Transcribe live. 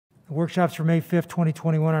The workshops for May 5th,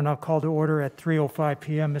 2021 are now called to order at 3:05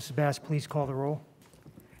 p.m. Mrs. Bass, please call the roll.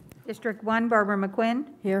 District 1, Barbara McQuinn.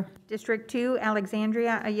 Here. District 2,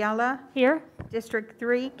 Alexandria Ayala. Here. District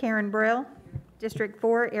 3, Karen Brill. District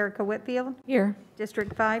 4, Erica Whitfield. Here.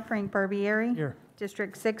 District 5, Frank Barbieri. Here.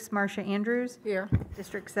 District 6, Marcia Andrews. Here.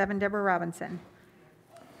 District 7, Deborah Robinson.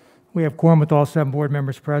 We have quorum with all 7 board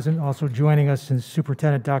members present. Also joining us is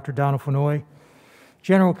Superintendent Dr. Donald Fenoy,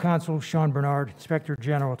 General Counsel Sean Bernard, Inspector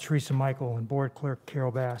General Teresa Michael, and Board Clerk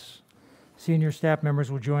Carol Bass. Senior staff members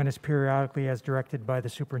will join us periodically as directed by the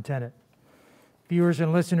superintendent. Viewers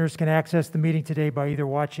and listeners can access the meeting today by either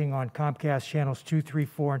watching on Comcast channels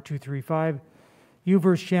 234 and 235,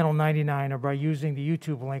 UVerse channel 99, or by using the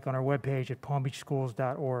YouTube link on our webpage at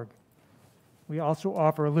palmbeachschools.org. We also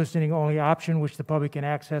offer a listening-only option, which the public can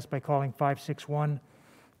access by calling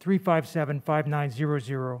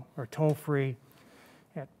 561-357-5900 or toll-free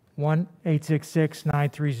at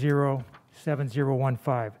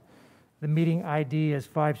 1-866-930-7015. The meeting ID is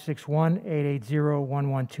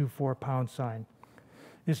 561-880-1124 #.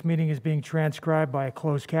 This meeting is being transcribed by a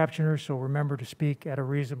closed captioner, so remember to speak at a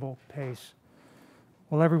reasonable pace.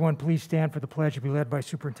 Will everyone please stand for the pledge to be led by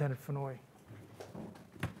Superintendent Fenoy? I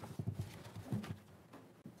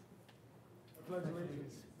pledge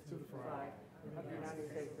allegiance to the flag of the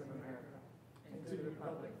United States of America and to the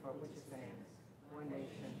republic for which it stands, one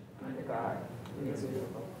nation, under God,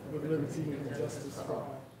 indivisible, with liberty and justice for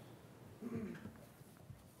all.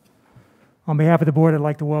 On behalf of the board, I'd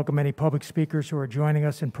like to welcome any public speakers who are joining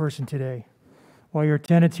us in person today. While your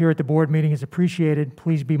attendance here at the board meeting is appreciated,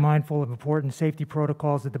 please be mindful of important safety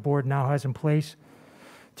protocols that the board now has in place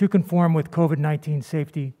to conform with COVID-19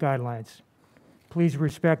 safety guidelines. Please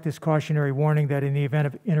respect this cautionary warning that in the event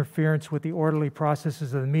of interference with the orderly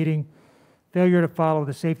processes of the meeting, failure to follow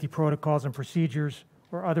the safety protocols and procedures,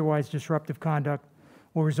 or otherwise disruptive conduct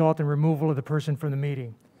will result in removal of the person from the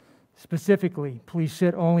meeting. Specifically, please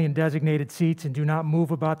sit only in designated seats and do not move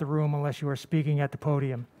about the room unless you are speaking at the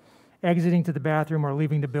podium, exiting to the bathroom, or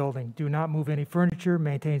leaving the building. Do not move any furniture,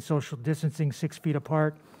 maintain social distancing 6 feet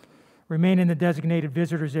apart, remain in the designated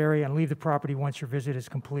visitors area, and leave the property once your visit is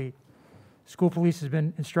complete. School police has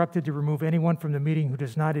been instructed to remove anyone from the meeting who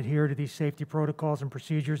does not adhere to these safety protocols and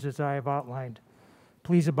procedures as I have outlined.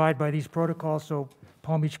 Please abide by these protocols so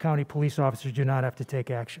Palm Beach County police officers do not have to take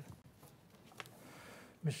action.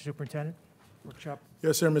 Mr. Superintendent, workshop.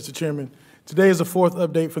 Yes, sir, Mr. Chairman. Today is the 4th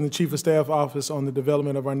update from the Chief of Staff Office on the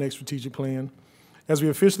development of our next strategic plan. As we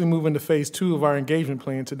officially move into Phase 2 of our engagement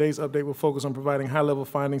plan, today's update will focus on providing high-level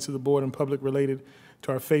findings to the board and public related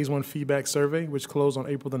to our Phase 1 feedback survey, which closed on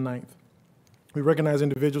April the 9th. We recognize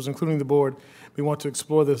individuals, including the board, we want to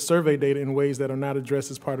explore the survey data in ways that are not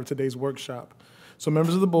addressed as part of today's workshop. So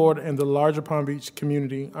members of the board and the larger Palm Beach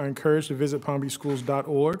community are encouraged to visit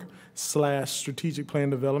palmbeachschools.org/strategic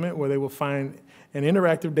plan development, where they will find an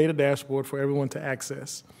interactive data dashboard for everyone to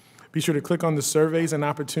access. Be sure to click on the surveys and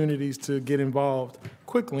opportunities to get involved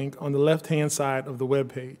quick link on the left-hand side of the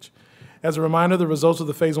webpage. As a reminder, the results of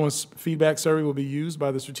the Phase 1 feedback survey will be used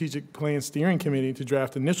by the Strategic Plan Steering Committee to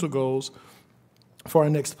draft initial goals for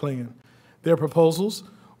our next plan. Their proposals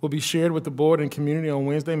will be shared with the board and community on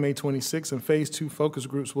Wednesday, May 26, and Phase 2 focus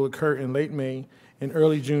groups will occur in late May and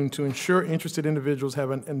early June to ensure interested individuals have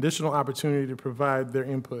an additional opportunity to provide their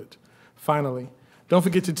input. Finally, don't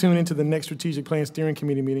forget to tune into the next Strategic Plan Steering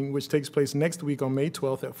Committee meeting, which takes place next week on May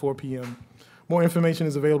 12th at 4 p.m. More information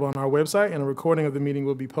is available on our website, and a recording of the meeting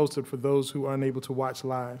will be posted for those who are unable to watch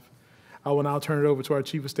live. I will now turn it over to our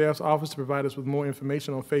Chief of Staff's office to provide us with more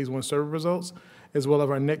information on Phase 1 survey results, as well as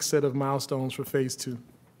our next set of milestones for Phase 2.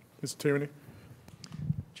 Mr. Tierney.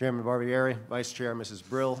 Chairman Barbieri, Vice Chair Mrs.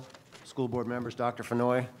 Brill, school board members, Dr.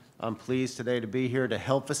 Fenoy, I'm pleased today to be here to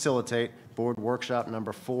help facilitate board workshop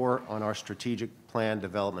number 4 on our strategic plan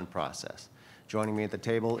development process. Joining me at the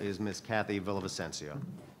table is Ms. Kathy Villavicencio.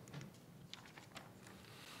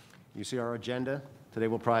 You see our agenda. Today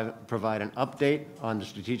we'll provide an update on the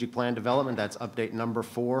strategic plan development. That's update number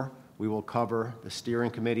 4. We will cover the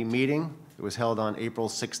steering committee meeting. It was held on April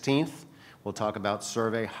 16th. We'll talk about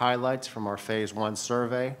survey highlights from our Phase 1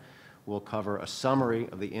 survey. We'll cover a summary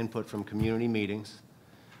of the input from community meetings.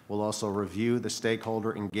 We'll also review the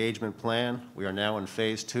stakeholder engagement plan. We are now in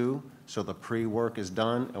Phase 2, so the pre-work is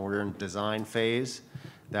done and we're in design phase.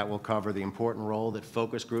 That will cover the important role that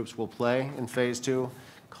focus groups will play in Phase 2,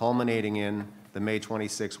 culminating in the May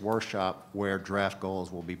 26 workshop where draft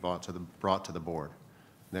goals will be brought to the board.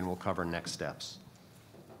 Then we'll cover next steps.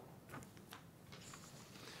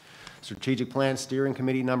 Strategic Plan Steering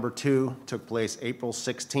Committee number 2 took place April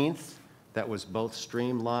 16th. That was both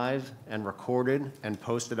streamed live and recorded and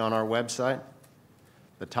posted on our website.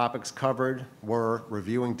 The topics covered were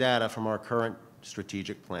reviewing data from our current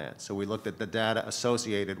strategic plan. So we looked at the data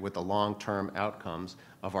associated with the long-term outcomes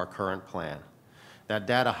of our current plan. That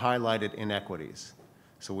data highlighted inequities.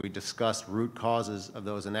 So we discussed root causes of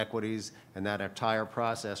those inequities, and that entire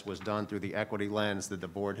process was done through the equity lens that the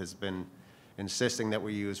board has been insisting that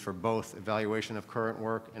we use for both evaluation of current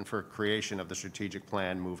work and for creation of the strategic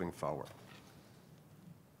plan moving forward.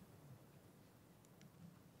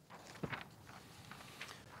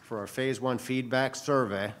 For our Phase 1 feedback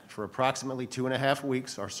survey, for approximately 2.5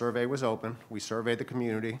 weeks, our survey was open. We surveyed the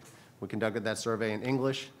community. We conducted that survey in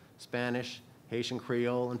English, Spanish, Haitian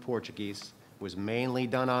Creole, and Portuguese. It was mainly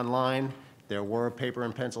done online. There were paper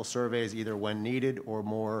and pencil surveys either when needed or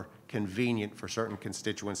more convenient for certain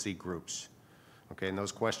constituency groups. Okay, and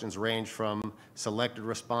those questions range from selected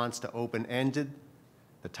response to open-ended.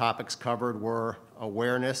 The topics covered were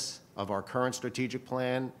awareness of our current strategic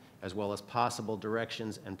plan, as well as possible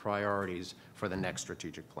directions and priorities for the next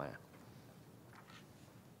strategic plan.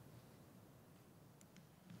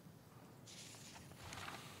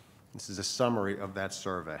 This is a summary of that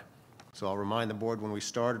survey. So I'll remind the board, when we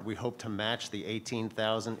started, we hoped to match the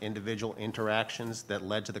 18,000 individual interactions that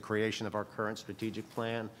led to the creation of our current strategic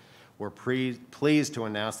plan. We're pleased to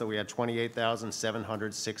announce that we had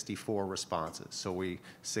 28,764 responses, so we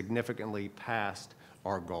significantly passed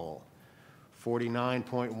our goal.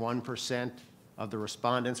 49.1% of the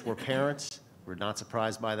respondents were parents. We're not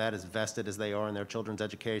surprised by that, as vested as they are in their children's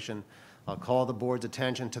education. I'll call the board's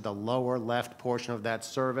attention to the lower left portion of that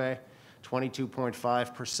survey.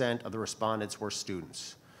 22.5% of the respondents were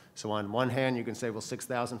students. So on one hand, you can say, well,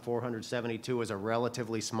 6,472 is a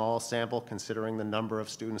relatively small sample considering the number of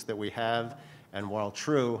students that we have. And while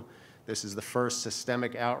true, this is the first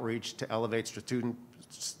systemic outreach to elevate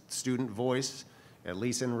student voice, at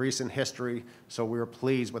least in recent history, so we're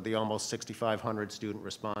pleased with the almost 6,500 student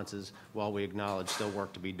responses, while we acknowledge still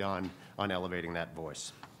work to be done on elevating that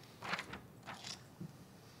voice.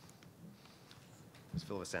 Ms.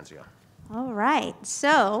 Villavicencio. All right,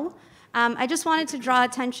 so I just wanted to draw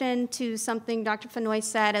attention to something Dr. Fennoy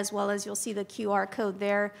said, as well as you'll see the QR code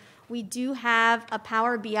there. We do have a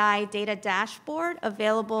Power BI data dashboard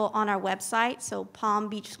available on our website, so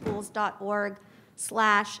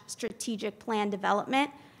palmbeachschools.org/strategic plan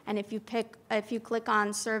development. And if you click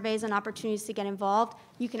on surveys and opportunities to get involved,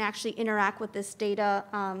 you can actually interact with this data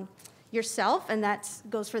yourself, and that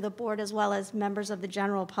goes for the board as well as members of the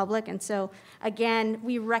general public. And so again,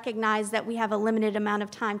 we recognize that we have a limited amount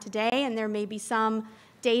of time today, and there may be some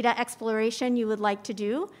data exploration you would like to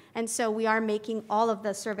do. And so we are making all of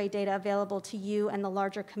the survey data available to you and the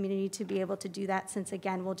larger community to be able to do that, since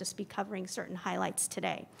again, we'll just be covering certain highlights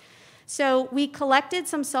today. So we collected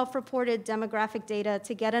some self-reported demographic data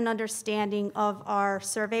to get an understanding of our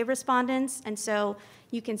survey respondents. And so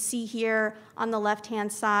you can see here on the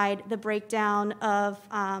left-hand side the breakdown of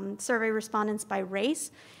survey respondents by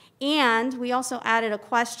race. And we also added a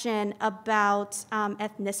question about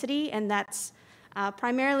ethnicity, and that's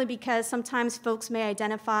primarily because sometimes folks may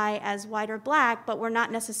identify as white or black, but we're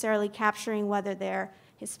not necessarily capturing whether they're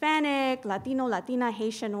Hispanic, Latino, Latina,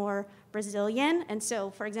 Haitian, or Brazilian. And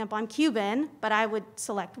so, for example, I'm Cuban, but I would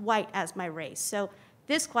select white as my race. So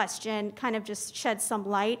this question kind of just sheds some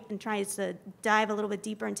light and tries to dive a little bit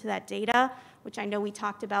deeper into that data, which I know we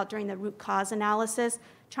talked about during the root cause analysis,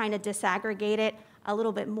 trying to disaggregate it a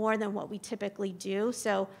little bit more than what we typically do.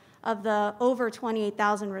 So of the over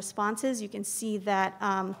 28,000 responses, you can see that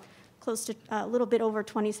close to a little bit over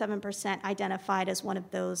 27% identified as one of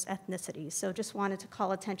those ethnicities. So just wanted to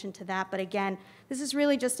call attention to that. But again, this is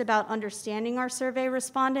really just about understanding our survey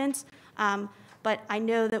respondents. But I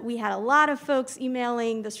know that we had a lot of folks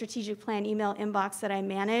emailing the strategic plan email inbox that I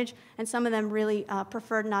manage, and some of them really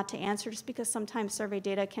preferred not to answer just because sometimes survey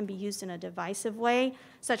data can be used in a divisive way.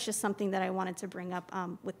 So that's just something that I wanted to bring up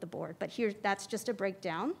with the board. But here, that's just a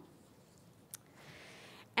breakdown.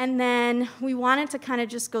 And then we wanted to kind of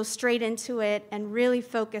just go straight into it and really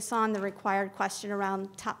focus on the required question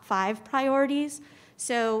around top 5 priorities.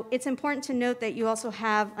 So it's important to note that you also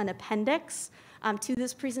have an appendix to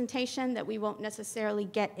this presentation that we won't necessarily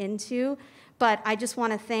get into, but I just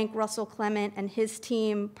want to thank Russell Clement and his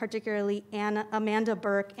team, particularly Amanda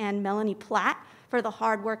Burke and Melanie Platt, for the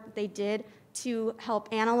hard work that they did to help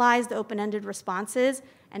analyze the open-ended responses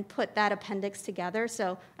and put that appendix together.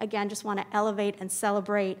 So again, just want to elevate and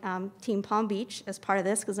celebrate Team Palm Beach as part of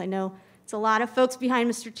this, because I know it's a lot of folks behind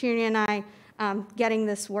Mr. Tierney and I getting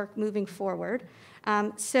this work moving forward.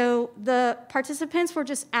 So the participants were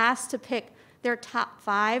just asked to pick their top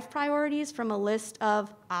 5 priorities from a list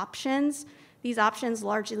of options. These options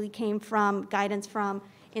largely came from guidance from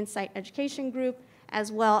Insight Education Group,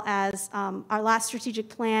 as well as our last strategic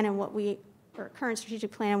plan and or current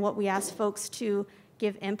strategic plan and what we asked folks to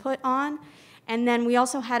give input on. And then we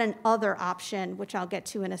also had an other option, which I'll get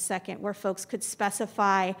to in a second, where folks could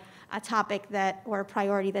specify a topic or a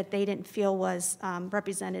priority that they didn't feel was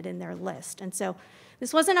represented in their list. And so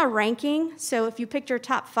this wasn't a ranking, so if you picked your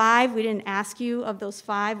top 5, we didn't ask you of those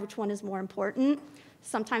 5 which one is more important.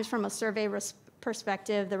 Sometimes from a survey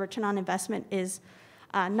perspective, the return on investment is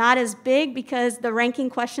not as big because the ranking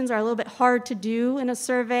questions are a little bit hard to do in a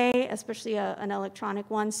survey, especially an electronic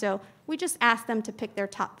one. So we just asked them to pick their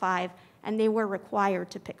top 5, and they were required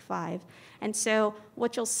to pick 5. And so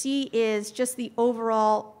what you'll see is just the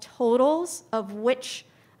overall totals of which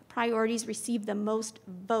priorities received the most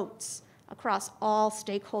votes across all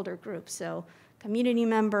stakeholder groups. So community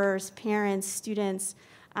members, parents, students,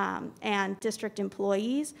 and district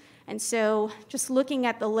employees. And so just looking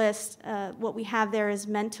at the list, what we have there is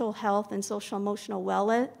mental health and social emotional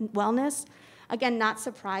wellness. Again, not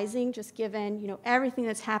surprising, just given everything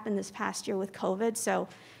that's happened this past year with COVID. So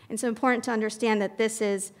it's important to understand that this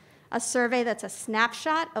is a survey that's a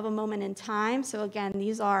snapshot of a moment in time. So again,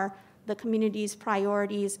 these are the community's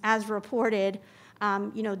priorities as reported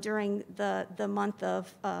during the month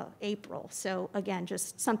of April. So again,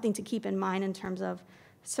 just something to keep in mind in terms of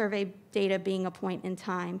survey data being a point in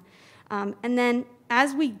time. And then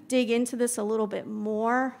as we dig into this a little bit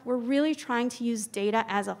more, we're really trying to use data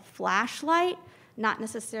as a flashlight, not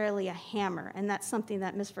necessarily a hammer. And that's something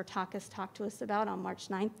that Ms. Vertakis talked to us about on March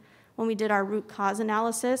 9th when we did our root cause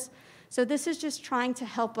analysis. So this is just trying to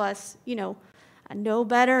help us, know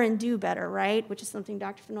better and do better, right? Which is something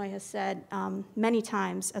Dr. Fennoy has said many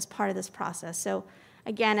times as part of this process. So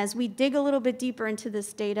again, as we dig a little bit deeper into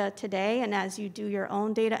this data today, and as you do your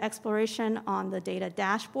own data exploration on the data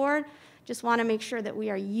dashboard, just want to make sure that we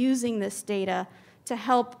are using this data to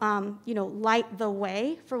help light the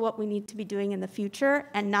way for what we need to be doing in the future,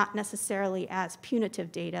 and not necessarily as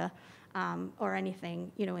punitive data or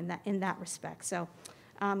anything in that respect. So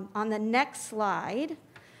on the next slide,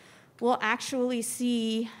 we'll actually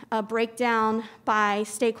see a breakdown by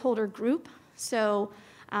stakeholder group. So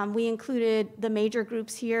we included the major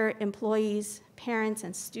groups here: employees, parents,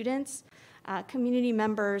 and students. Community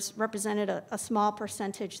members represented a small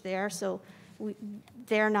percentage there, so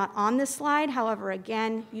they're not on this slide. However,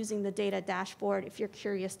 again, using the data dashboard, if you're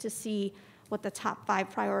curious to see what the top 5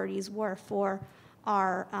 priorities were for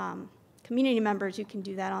our community members, you can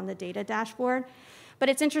do that on the data dashboard. But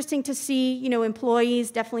it's interesting to see,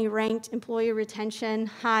 employees definitely ranked employee retention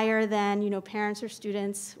higher than, parents or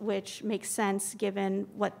students, which makes sense given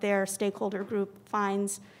what their stakeholder group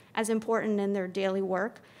finds as important in their daily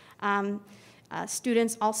work.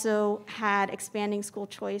 Students also had expanding school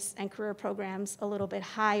choice and career programs a little bit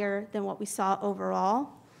higher than what we saw overall.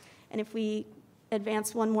 And if we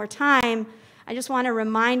advance one more time, I just want to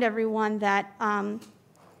remind everyone that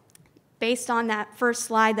based on that first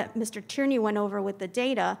slide that Mr. Tierney went over with the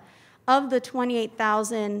data, of the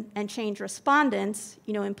 28,000 and change respondents,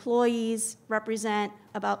 employees represent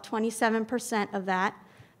about 27% of that.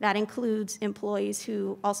 That includes employees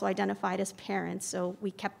who also identified as parents, so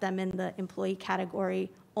we kept them in the employee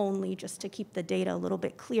category only just to keep the data a little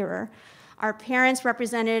bit clearer. Our parents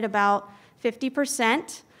represented about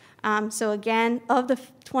 50%. So again, of the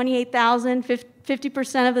 28,000,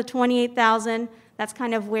 50% of the 28,000, that's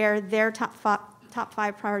kind of where their top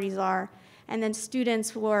 5 priorities are. And then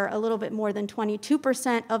students were a little bit more than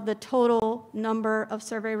 22% of the total number of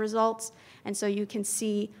survey results. And so you can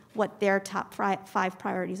see what their top 5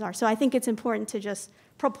 priorities are. So I think it's important to just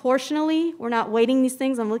proportionally, we're not weighting these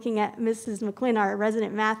things. I'm looking at Mrs. McQuinn, our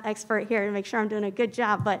resident math expert here, to make sure I'm doing a good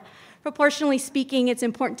job. But proportionally speaking, it's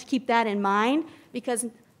important to keep that in mind because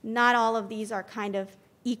not all of these are kind of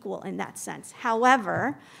equal in that sense.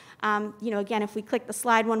 However, again, if we click the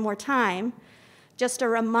slide one more time, just a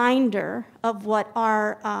reminder of what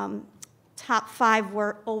our top 5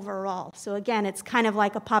 were overall. So again, it's kind of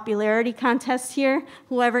like a popularity contest here.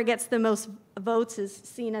 Whoever gets the most votes is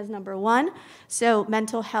seen as number 1. So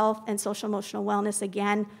mental health and social emotional wellness,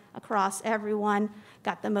 again, across everyone,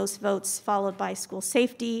 got the most votes, followed by school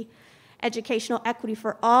safety, educational equity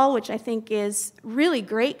for all, which I think is really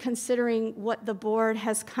great considering what the board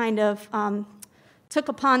has kind of took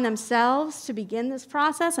upon themselves to begin this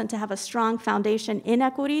process and to have a strong foundation in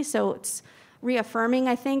equity. So it's reaffirming,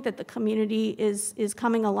 I think, that the community is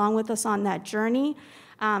coming along with us on that journey.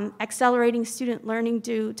 Accelerating student learning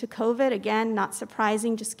due to COVID, again, not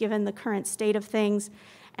surprising, just given the current state of things.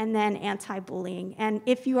 And then anti-bullying. And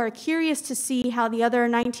if you are curious to see how the other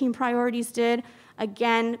 19 priorities did,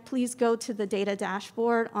 again, please go to the data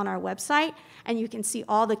dashboard on our website, and you can see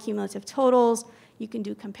all the cumulative totals. You can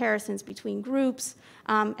do comparisons between groups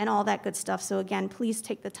and all that good stuff. So again, please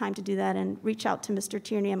take the time to do that and reach out to Mr.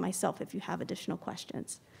 Tierney and myself if you have additional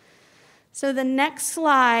questions. So the next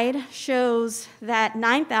slide shows that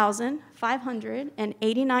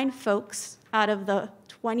 9,589 folks out of the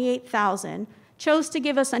 28,000 chose to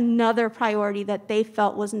give us another priority that they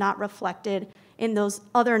felt was not reflected in those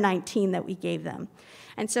other 19 that we gave them.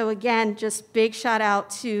 And so again, just big shout out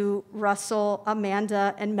to Russell,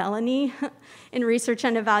 Amanda, and Melanie in research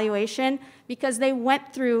and evaluation, because they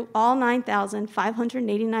went through all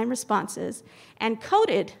 9,589 responses and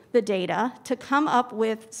coded the data to come up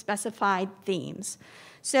with specified themes.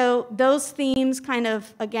 So those themes kind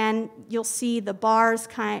of, again, you'll see the bars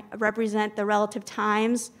represent the relative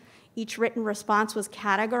times each written response was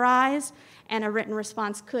categorized, and a written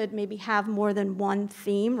response could maybe have more than one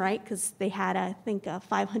theme, right? Because they had, I think,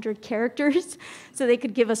 500 characters, so they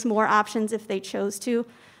could give us more options if they chose to.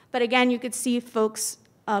 But again, you could see folks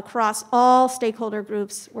across all stakeholder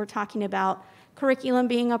groups were talking about curriculum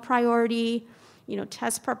being a priority,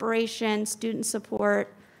 test preparation, student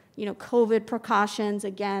support, COVID precautions.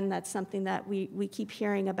 Again, that's something that we keep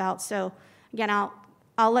hearing about. So again,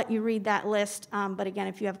 I'll let you read that list, but again,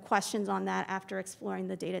 if you have questions on that after exploring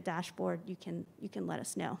the data dashboard, you can let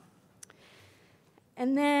us know.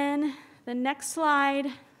 And then the next slide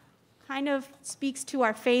kind of speaks to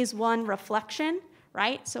our phase 1 reflection,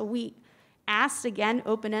 right? So we asked, again,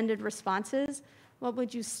 open-ended responses. What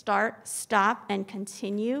would you start, stop, and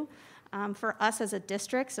continue for us as a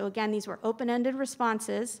district? So again, these were open-ended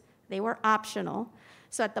responses. They were optional.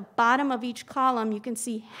 So at the bottom of each column, you can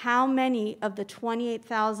see how many of the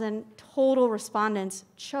 28,000 total respondents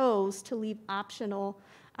chose to leave optional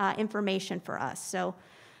information for us. So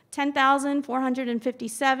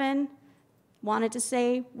 10,457 wanted to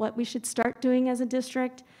say what we should start doing as a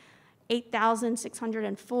district.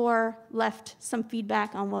 8,604 left some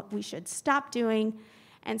feedback on what we should stop doing.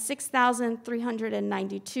 And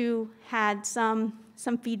 6,392 had some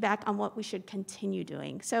feedback on what we should continue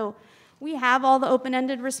doing. So we have all the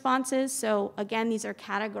open-ended responses. So again, these are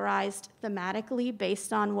categorized thematically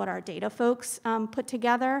based on what our data folks put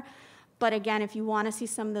together. But again, if you want to see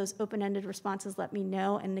some of those open-ended responses, let me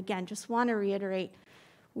know. And again, just want to reiterate,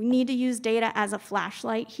 we need to use data as a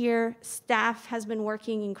flashlight here. Staff has been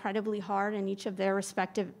working incredibly hard in each of their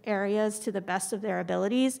respective areas to the best of their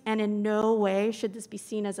abilities, and in no way should this be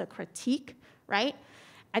seen as a critique, right?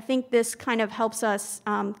 I think this kind of helps us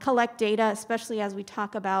collect data, especially as we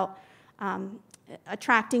talk about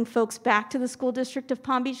attracting folks back to the school district of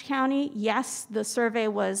Palm Beach County. Yes, the survey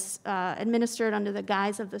was administered under the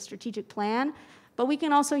guise of the strategic plan, but we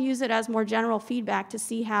can also use it as more general feedback to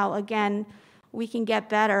see how, again, we can get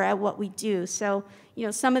better at what we do. So,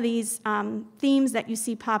 some of these themes that you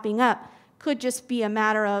see popping up could just be a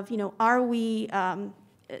matter of, are we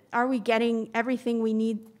getting everything we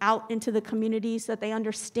need out into the community so that they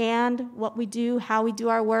understand what we do, how we do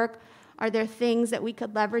our work? Are there things that we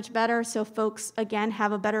could leverage better so folks, again,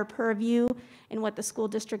 have a better purview in what the school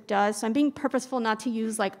district does? So I'm being purposeful not to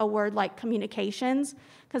use like a word like communications,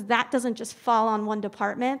 because that doesn't just fall on one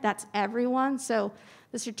department, that's everyone. So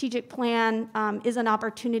the strategic plan is an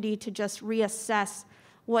opportunity to just reassess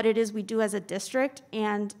what it is we do as a district,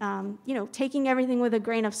 and taking everything with a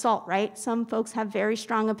grain of salt, right? Some folks have very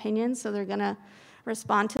strong opinions, so they're gonna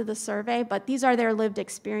respond to the survey, but these are their lived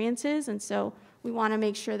experiences, and so we want to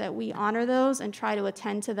make sure that we honor those and try to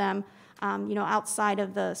attend to them, outside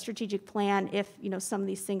of the strategic plan if, some of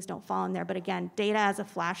these things don't fall in there. But again, data as a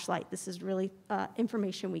flashlight, this is really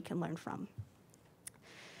information we can learn from.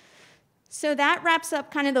 So that wraps up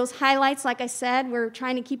kind of those highlights. Like I said, we're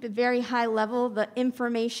trying to keep it very high level. The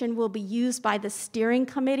information will be used by the steering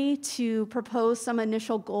committee to propose some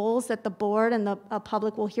initial goals that the board and the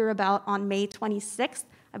public will hear about on May 26th.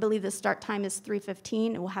 I believe the start time is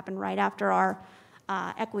 3:15. It will happen right after our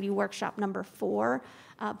equity workshop number 4.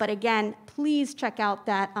 But again, please check out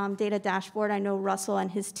that data dashboard. I know Russell and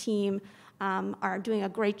his team are doing a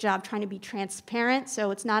great job trying to be transparent.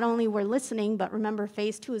 So it's not only we're listening, but remember,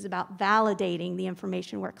 phase 2 is about validating the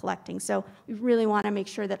information we're collecting. So we really want to make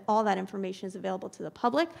sure that all that information is available to the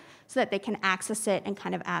public so that they can access it and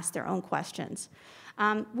kind of ask their own questions.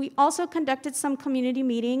 We also conducted some community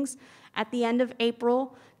meetings at the end of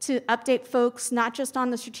April to update folks not just on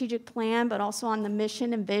the strategic plan, but also on the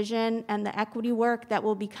mission and vision and the equity work that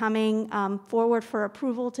will be coming forward for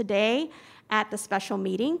approval today at the special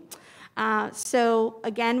meeting. So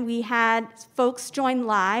again, we had folks join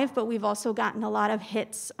live, but we've also gotten a lot of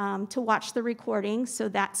hits to watch the recording, so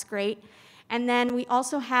that's great. And then we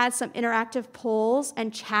also had some interactive polls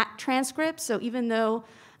and chat transcripts, so even though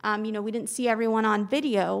We didn't see everyone on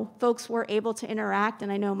video. Folks were able to interact,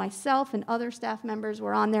 and I know myself and other staff members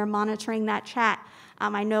were on there monitoring that chat.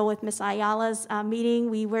 I know with Ms. Ayala's meeting,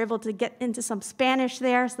 we were able to get into some Spanish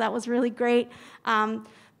there, so that was really great.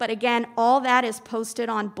 But again, all that is posted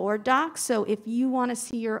on Board Docs, so if you want to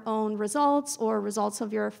see your own results or results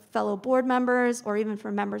of your fellow board members or even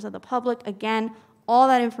for members of the public, again, all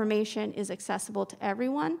that information is accessible to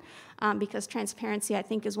everyone because transparency, I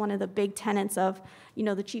think, is one of the big tenets of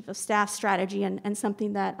the Chief of Staff strategy and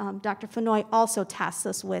something that Dr. Fenoy also tasks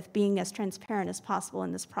us with, being as transparent as possible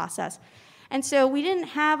in this process. And so we didn't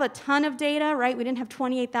have a ton of data, right? We didn't have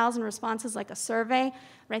 28,000 responses like a survey,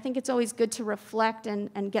 but I think it's always good to reflect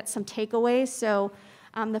and get some takeaways. So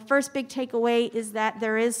the first big takeaway is that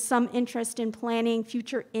there is some interest in planning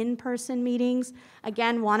future in-person meetings.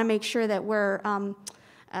 Again, want to make sure that we're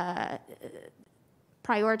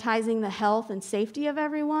prioritizing the health and safety of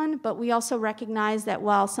everyone, but we also recognize that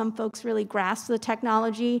while some folks really grasp the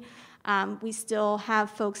technology, we still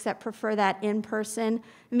have folks that prefer that in-person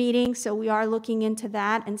meeting, so we are looking into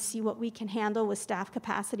that and see what we can handle with staff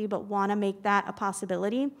capacity, but want to make that a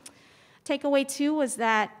possibility. Takeaway 2 was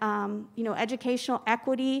that educational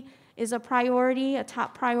equity is a priority, a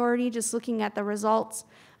top priority, just looking at the results.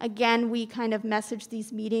 Again, we kind of message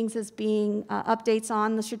these meetings as being updates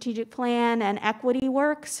on the strategic plan and equity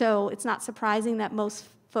work, so it's not surprising that most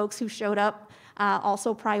folks who showed up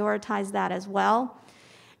also prioritize that as well.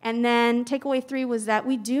 And then takeaway 3 was that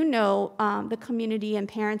we do know the community and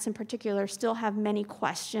parents in particular still have many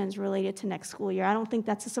questions related to next school year. I don't think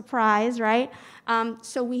that's a surprise, right?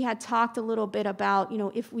 So we had talked a little bit about,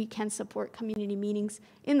 if we can support community meetings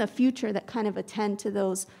in the future that kind of attend to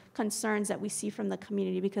those concerns that we see from the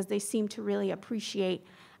community, because they seem to really appreciate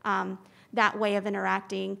that way of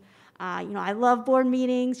interacting. I love board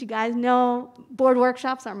meetings. You guys know board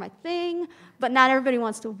workshops are my thing, but not everybody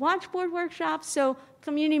wants to watch board workshops. So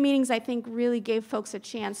community meetings, I think, really gave folks a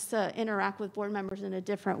chance to interact with board members in a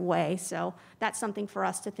different way. So that's something for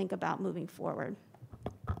us to think about moving forward.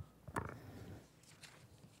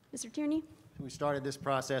 Mr. Tierney? We started this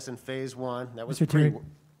process in phase 1. That was Mr. Tierney,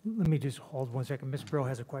 let me just hold 1 second. Ms. Brill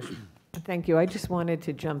has a question. Thank you. I just wanted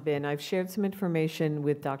to jump in. I've shared some information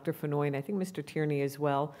with Dr. Fenoy, and I think Mr. Tierney as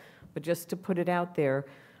well. But just to put it out there,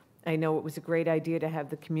 I know it was a great idea to have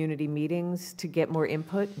the community meetings to get more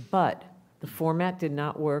input, but the format did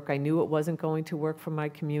not work. I knew it wasn't going to work for my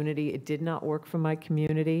community. It did not work for my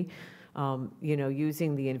community.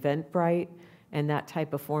 Using the Eventbrite and that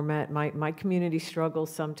type of format. My community struggles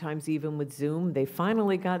sometimes even with Zoom. They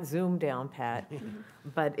finally got Zoom down pat,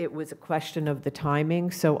 but it was a question of the timing.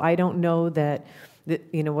 So I don't know that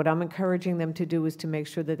what I'm encouraging them to do is to make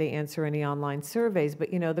sure that they answer any online surveys, but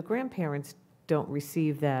the grandparents don't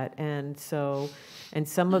receive that, and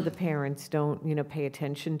some of the parents don't pay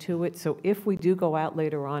attention to it. So if we do go out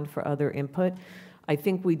later on for other input, I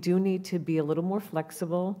think we do need to be a little more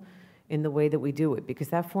flexible in the way that we do it, because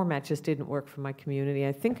that format just didn't work for my community.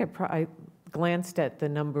 I think I glanced at the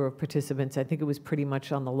number of participants. I think it was pretty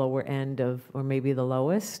much on the lower end of, or maybe the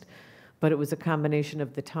lowest, but it was a combination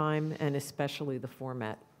of the time and especially the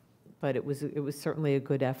format. But it was certainly a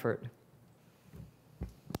good effort.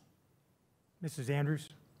 Mrs. Andrews?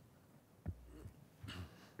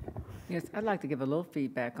 Yes, I'd like to give a little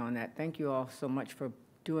feedback on that. Thank you all so much for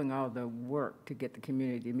doing all the work to get the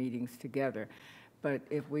community meetings together. But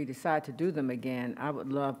if we decide to do them again, I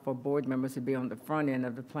would love for board members to be on the front end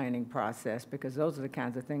of the planning process, because those are the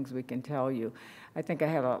kinds of things we can tell you. I think I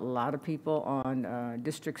had a lot of people on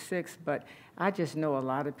District 6, but I just know a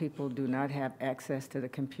lot of people do not have access to the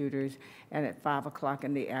computers, and at 5 o'clock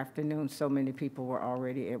in the afternoon, so many people were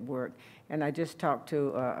already at work. And I just talked to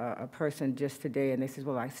a person just today, and they said,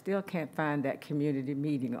 well, I still can't find that community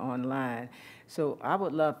meeting online. So I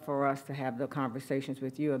would love for us to have the conversations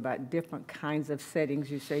with you about different kinds of settings.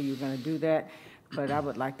 You say you're going to do that, but I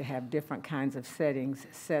would like to have different kinds of settings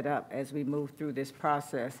set up as we move through this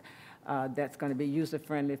process that's going to be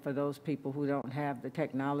user-friendly for those people who don't have the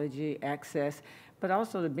technology access, but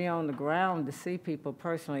also to be on the ground to see people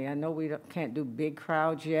personally. I know we can't do big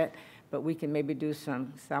crowds yet, but we can maybe do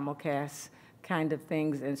some simulcast kind of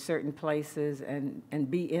things in certain places and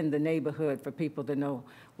be in the neighborhood for people to know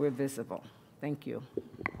we're visible. Thank you.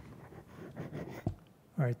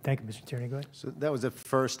 All right, thank you, Mr. Tierney. Go ahead. So that was the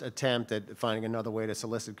first attempt at finding another way to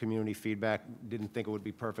solicit community feedback. Didn't think it would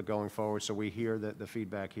be perfect going forward, so we hear the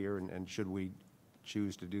feedback here, and should we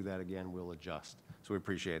choose to do that again, we'll adjust. So we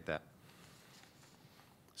appreciate that.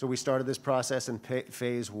 So we started this process in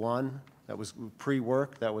phase 1. That was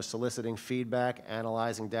pre-work. That was soliciting feedback,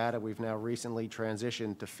 analyzing data. We've now recently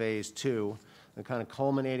transitioned to phase 2. The kind of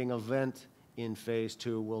culminating event in Phase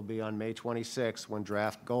 2 will be on May 26th, when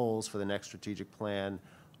draft goals for the next strategic plan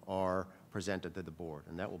are presented to the board,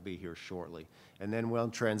 and that will be here shortly. And then we'll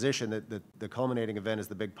transition. The culminating event is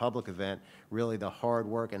the big public event. Really, the hard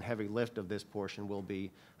work and heavy lift of this portion will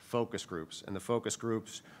be focus groups, and the focus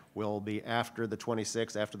groups will be after the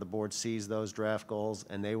 26th, after the board sees those draft goals,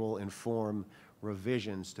 and they will inform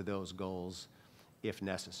revisions to those goals if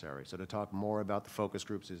necessary. So to talk more about the focus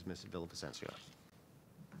groups is Ms. Villavicencio.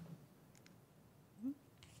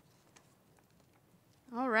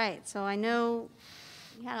 All right, so I know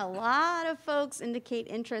we had a lot of folks indicate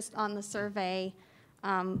interest on the survey,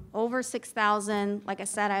 over 6,000. Like I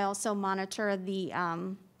said, I also monitor the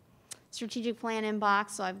strategic plan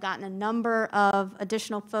inbox, so I've gotten a number of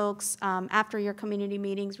additional folks after your community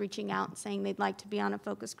meetings reaching out and saying they'd like to be on a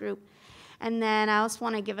focus group. And then I also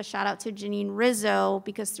want to give a shout out to Janine Rizzo,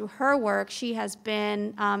 because through her work, she has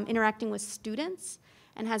been interacting with students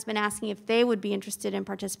and has been asking if they would be interested in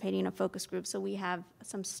participating in a focus group. So we have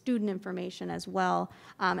some student information as well.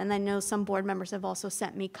 And I know some board members have also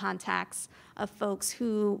sent me contacts of folks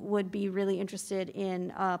who would be really interested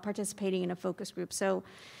in participating in a focus group. So,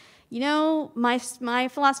 you know, my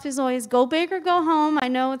philosophy is always go big or go home. I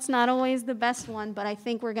know it's not always the best one, but I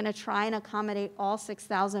think we're going to try and accommodate all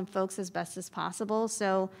 6,000 folks as best as possible.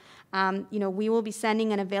 So, you know, we will be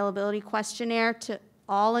sending an availability questionnaire to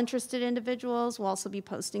all interested individuals. We'll also be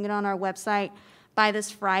posting it on our website by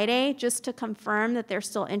this Friday, just to confirm that they're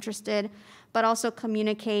still interested, but also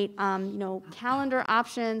communicate, you know, calendar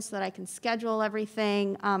options so that I can schedule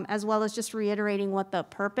everything, as well as just reiterating what the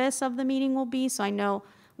purpose of the meeting will be. So I know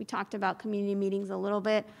we talked about community meetings a little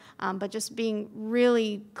bit, but just being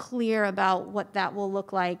really clear about what that will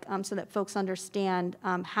look like, so that folks understand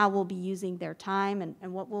how we'll be using their time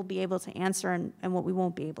and what we'll be able to answer and what we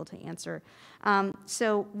won't be able to answer.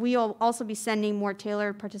 So we'll also be sending more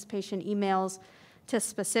tailored participation emails to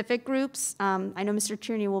specific groups. I know Mr.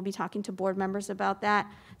 Tierney will be talking to board members about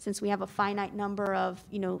that, since we have a finite number of,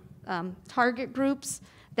 you know, target groups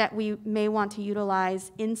that we may want to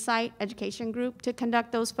utilize Insight Education Group to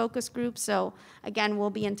conduct those focus groups. So again, we'll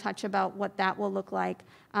be in touch about what that will look like.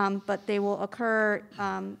 But they will occur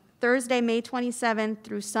Thursday, May 27th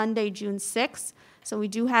through Sunday, June 6th. So we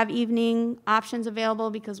do have evening options available,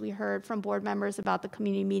 because we heard from board members about the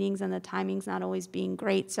community meetings and the timings not always being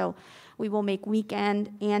great. So we will make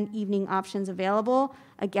weekend and evening options available.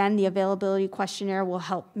 Again, the availability questionnaire will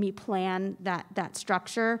help me plan that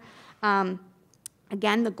structure.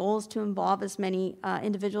 Again, the goal is to involve as many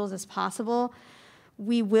individuals as possible.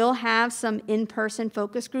 We will have some in-person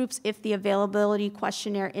focus groups if the availability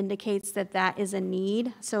questionnaire indicates that that is a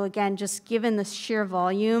need. So again, just given the sheer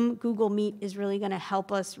volume, Google Meet is really going to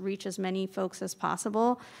help us reach as many folks as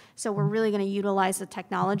possible. So we're really going to utilize the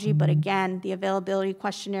technology, but again, the availability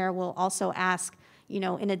questionnaire will also ask, you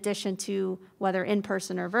know, in addition to whether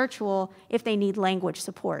in-person or virtual, if they need language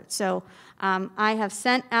support. So I have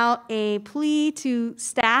sent out a plea to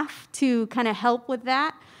staff to kind of help with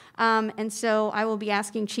that. And so I will be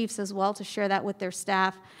asking chiefs as well to share that with their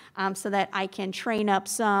staff, so that I can train up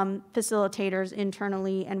some facilitators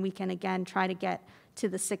internally, and we can, again, try to get to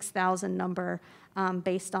the 6,000 number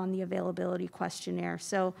based on the availability questionnaire.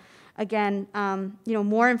 So again, you know,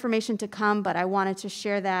 more information to come, but I wanted to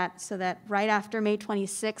share that so that right after May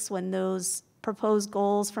 26th, when those proposed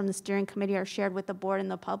goals from the steering committee are shared with the board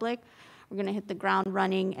and the public, we're going to hit the ground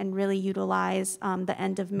running and really utilize the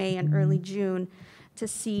end of May and early June to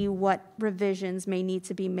see what revisions may need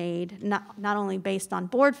to be made, not only based on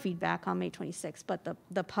board feedback on May 26th, but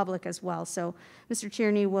the public as well. So Mr.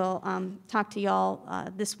 Tierney will talk to y'all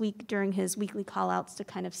this week during his weekly call-outs to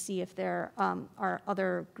kind of see if there are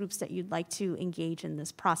other groups that you'd like to engage in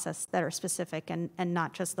this process that are specific and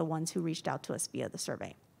not just the ones who reached out to us via the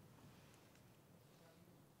survey.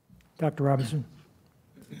 Dr. Robinson.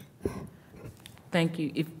 Thank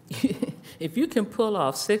you. If you can pull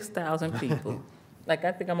off 6,000 people, like,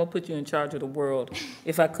 I think I'm gonna put you in charge of the world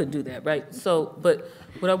if I could do that, right? So, but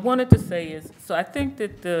what I wanted to say is, so I think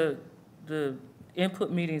that the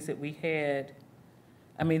input meetings that we had,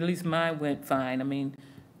 I mean, at least mine went fine. I mean,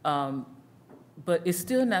 but it's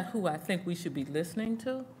still not who I think we should be listening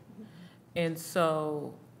to. And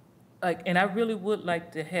so, like, and I really would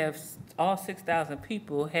like to have all 6,000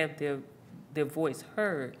 people have their voice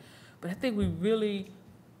heard. But I think we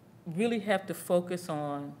really have to focus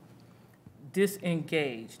on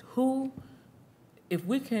disengaged. Who, if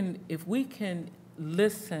we can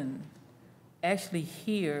listen, actually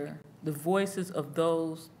hear the voices of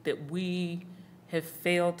those that we have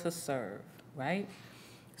failed to serve, right?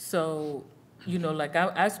 So you know, like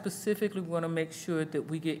I specifically want to make sure that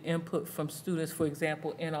we get input from students, for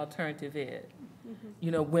example, in alternative ed.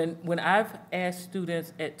 You know, when I've asked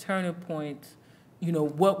students at Turning Point, you know,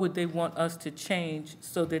 what would they want us to change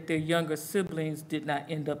so that their younger siblings did not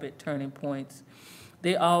end up at Turning Points,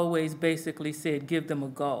 they always basically said, give them a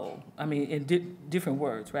goal. I mean, in different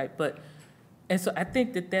words, right? But, and so I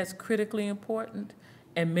think that that's critically important.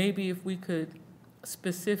 And maybe if we could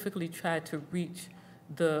specifically try to reach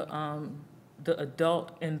the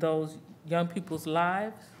adult in those young people's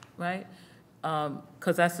lives, right?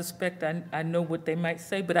 Because I suspect I know what they might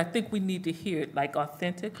say, but I think we need to hear it like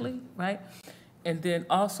authentically, right? And then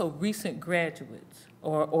also recent graduates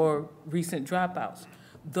or recent dropouts,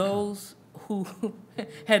 those who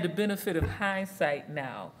had the benefit of hindsight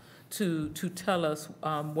now to tell us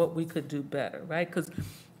what we could do better, right?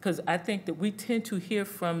 Because I think that we tend to hear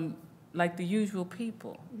from like the usual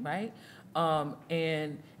people, right?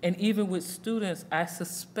 And even with students, I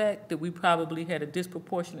suspect that we probably had a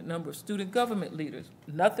disproportionate number of student government leaders.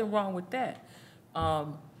 Nothing wrong with that.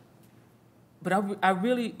 But I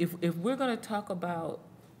really, if we're going to talk about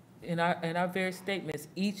in our various statements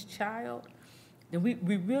each child, then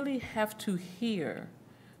we really have to hear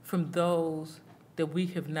from those that we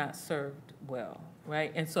have not served well,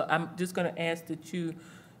 right? And so I'm just going to ask that you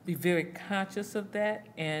be very conscious of that,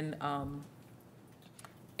 and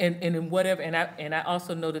in whatever, and I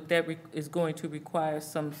also know that is going to require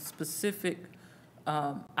some specific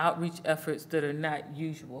outreach efforts that are not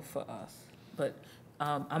usual for us. But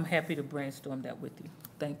I'm happy to brainstorm that with you.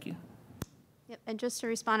 Thank you. Yep, and just to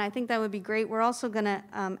respond, I think that would be great. We're also going to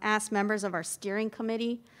ask members of our steering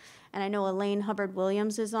committee, and I know Elaine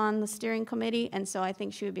Hubbard-Williams is on the steering committee, and so I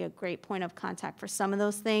think she would be a great point of contact for some of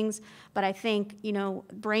those things. But I think, you know,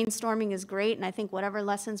 brainstorming is great, and I think whatever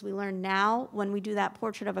lessons we learn now, when we do that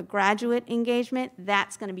portrait of a graduate engagement,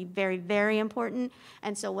 that's going to be very, very important.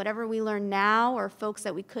 And so whatever we learn now, or folks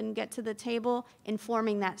that we couldn't get to the table,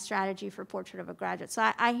 informing that strategy for portrait of a graduate.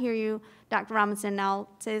 So I hear you, Dr. Robinson, and I'll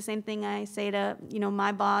say the same thing I say to, you know,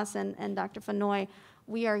 my boss and Dr. Fenoy.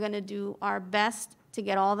 We are going to do our best to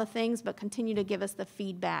get all the things, but continue to give us the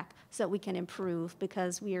feedback so that we can improve,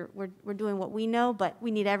 because we're doing what we know, but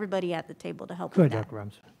we need everybody at the table to help with Good, that. Dr.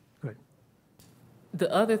 Robinson. Good. The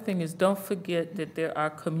other thing is, don't forget that there are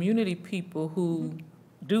community people who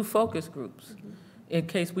do focus groups in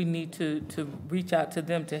case we need to reach out to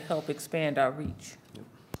them to help expand our reach.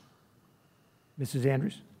 Mrs.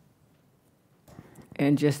 Andrews?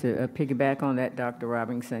 And just to piggyback on that, Dr.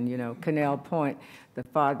 Robinson, you know, Canal Point, the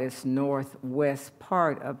farthest northwest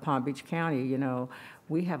part of Palm Beach County, you know,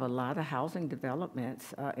 we have a lot of housing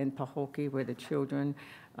developments in Pahokee where the children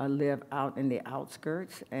live out in the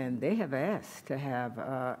outskirts, and they have asked to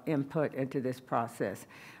have input into this process.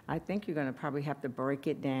 I think you're going to probably have to break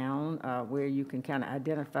it down where you can kind of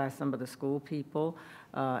identify some of the school people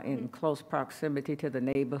in close proximity to the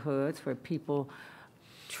neighborhoods where people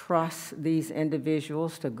trust these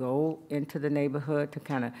individuals to go into the neighborhood to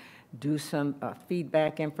kind of do some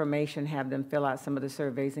feedback information, have them fill out some of the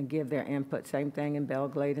surveys and give their input. Same thing in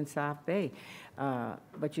Belglade and South Bay.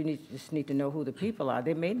 But you just need to know who the people are.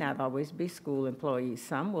 They may not always be school employees.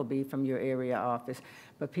 Some will be from your area office.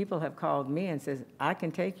 But people have called me and says, I can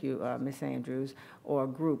take you, Ms. Andrews, or a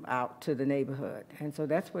group out to the neighborhood. And so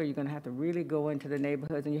that's where you're going to have to really go into the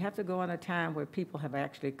neighborhoods. And you have to go on a time where people have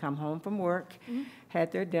actually come home from work,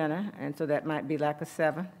 had their dinner, and so that might be like a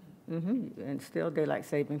 7, and still daylight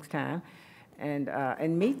savings time,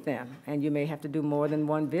 and meet them. And you may have to do more than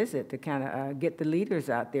one visit to kind of get the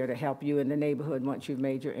leaders out there to help you in the neighborhood once you've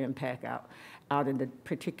made your impact out in the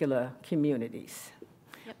particular communities.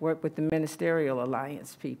 Yep. Work with the Ministerial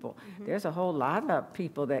Alliance people. There's a whole lot of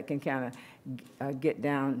people that can kind of get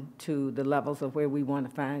down to the levels of where we want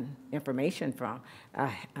to find information from.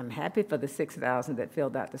 I'm happy for the 6,000 that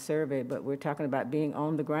filled out the survey, but we're talking about being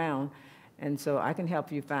on the ground. And so I can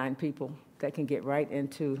help you find people that can get right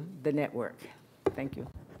into the network. Thank you.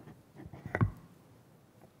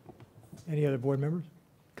 Any other board members?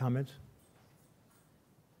 Comments?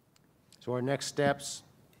 So our next steps,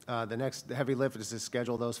 the next heavy lift is to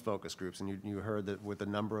schedule those focus groups. And you heard that with the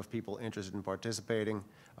number of people interested in participating,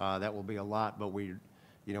 that will be a lot, but we're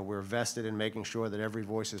vested in making sure that every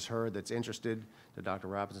voice is heard that's interested, to Dr.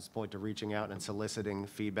 Robinson's point, to reaching out and soliciting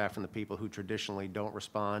feedback from the people who traditionally don't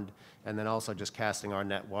respond, and then also just casting our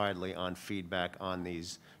net widely on feedback on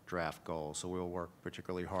these draft goals. So we'll work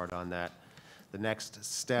particularly hard on that. The next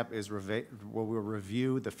step is we'll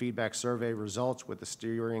review the feedback survey results with the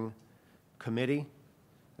steering committee.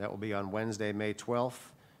 That will be on Wednesday, May 12th,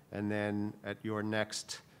 and then at your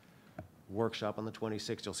next workshop on the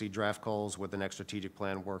 26th. You'll see draft goals with the next strategic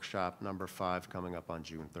plan workshop, number 5, coming up on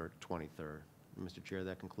June 23rd. Mr. Chair,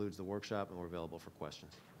 that concludes the workshop, and we're available for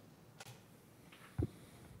questions.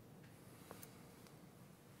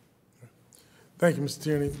 Thank you, Mr.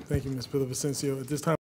 Tierney. Thank you, Ms. Villavicencio. At this time,